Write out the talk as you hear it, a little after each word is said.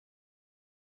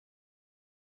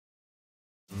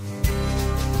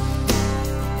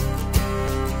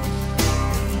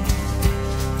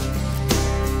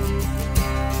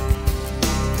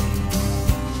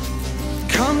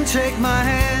take my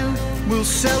hand, we'll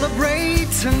celebrate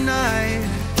tonight.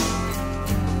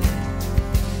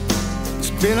 It's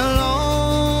been a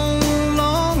long,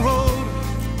 long road,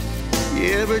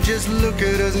 yeah, but just look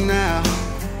at us now.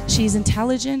 She's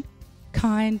intelligent,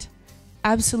 kind,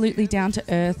 absolutely down to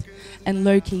earth, and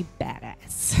low-key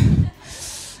badass.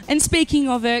 And speaking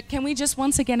of her, can we just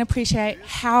once again appreciate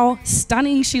how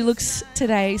stunning she looks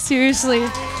today? Seriously.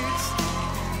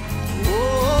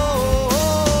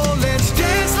 Oh, let's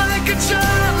dance like a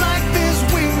child, like there's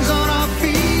wings on our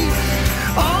feet.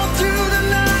 All through the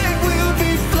night we'll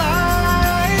be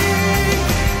flying.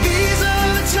 These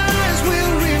are the times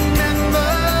we'll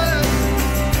remember.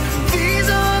 These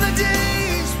are the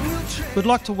days we'll treasure. We'd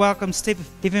like to welcome Steve,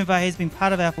 even though he's been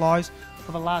part of our lives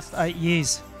for the last 8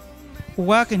 years. We'll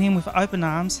welcome him with open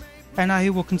arms and know he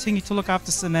will continue to look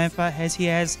after Samantha as he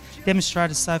has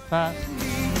demonstrated so far.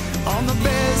 On the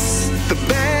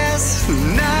best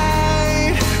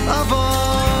night of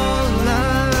our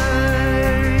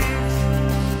life.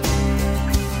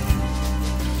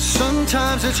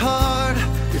 Sometimes it's hard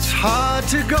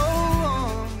to go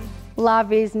on.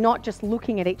 Love is not just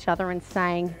looking at each other and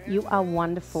saying, "You are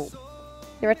wonderful."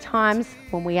 There are times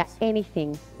when we are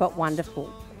anything but wonderful.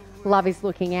 Love is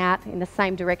looking out in the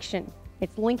same direction.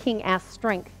 It's linking our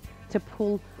strength to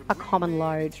pull a common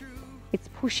load. It's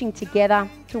pushing together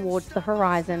towards the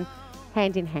horizon,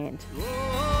 hand in hand.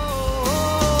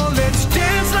 Oh, let's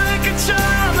dance like a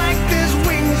child, like there's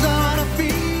wings on our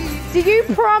feet. Do you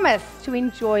promise to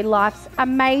enjoy life's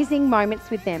amazing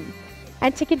moments with them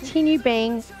and to continue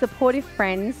being supportive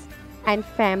friends and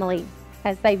family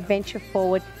as they venture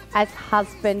forward as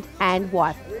husband and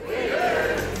wife?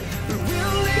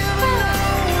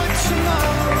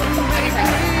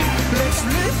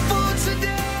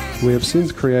 We have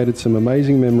since created some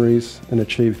amazing memories and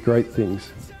achieved great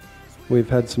things. We've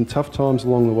had some tough times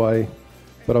along the way,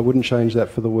 but I wouldn't change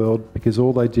that for the world because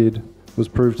all they did was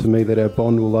prove to me that our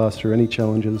bond will last through any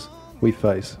challenges we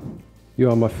face.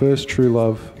 You are my first true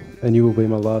love and you will be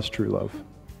my last true love.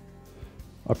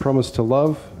 I promise to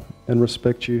love and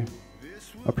respect you.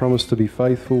 I promise to be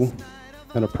faithful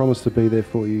and I promise to be there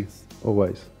for you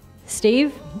always.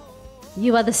 Steve,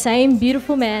 you are the same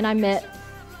beautiful man I met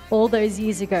all those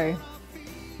years ago.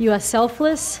 You are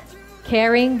selfless,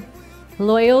 caring,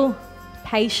 loyal,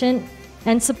 patient,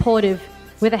 and supportive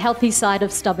with a healthy side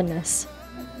of stubbornness.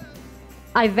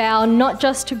 I vow not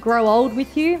just to grow old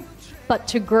with you, but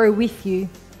to grow with you.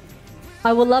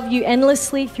 I will love you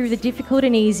endlessly through the difficult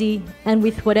and easy, and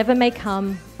with whatever may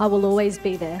come, I will always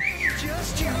be there.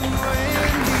 Just you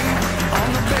and me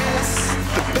on the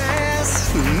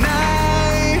best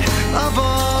night of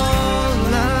our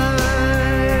life.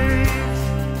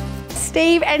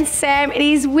 Steve and Sam, it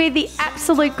is with the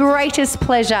absolute greatest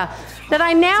pleasure that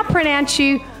I now pronounce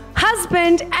you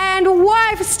husband and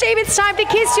wife. Steve, it's time to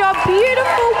kiss your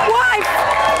beautiful wife.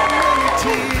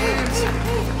 Tears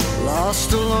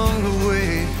lost along the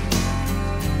way,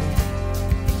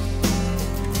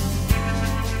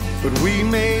 but we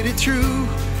made it through,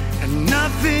 and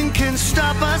nothing can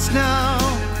stop us now.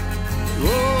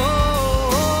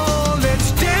 Oh,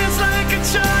 let's dance like a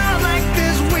child, like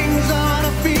there's wings on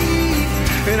our feet,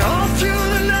 and all through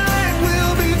the night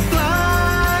we'll be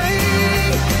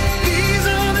flying. These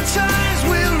are the times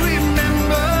we'll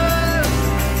remember,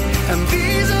 and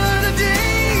these are the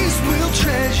days we'll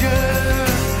treasure.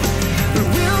 But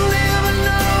we'll never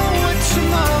know what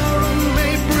tomorrow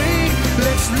may bring.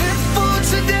 Let's live for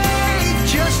today,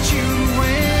 just you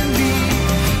and me.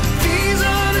 These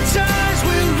are the times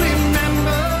we'll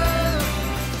remember.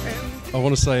 I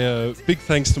want to say a big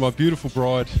thanks to my beautiful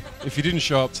bride. If you didn't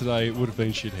show up today, it would have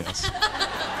been shithouse.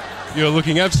 You're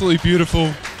looking absolutely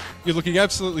beautiful. You're looking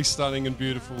absolutely stunning and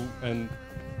beautiful, and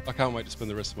I can't wait to spend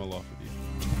the rest of my life with you.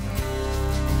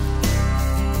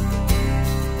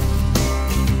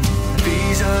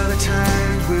 These are the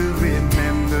times we'll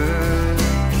remember.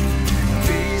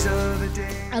 These are the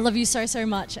days. I love you so, so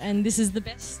much, and this is the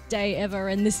best day ever,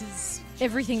 and this is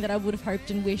everything that I would have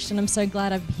hoped and wished, and I'm so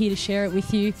glad I'm here to share it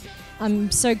with you. I'm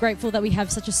so grateful that we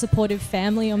have such a supportive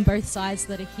family on both sides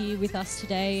that are here with us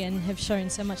today and have shown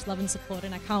so much love and support,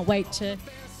 and I can't wait to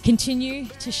continue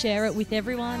to share it with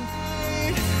everyone.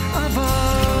 Of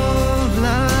our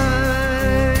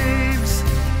lives.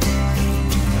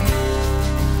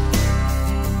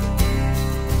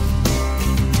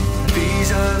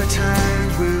 These are the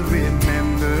times we'll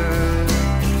remember.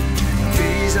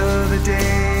 These are the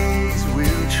days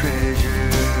we'll treasure.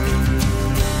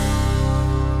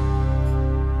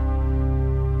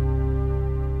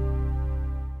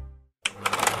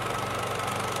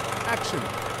 Action.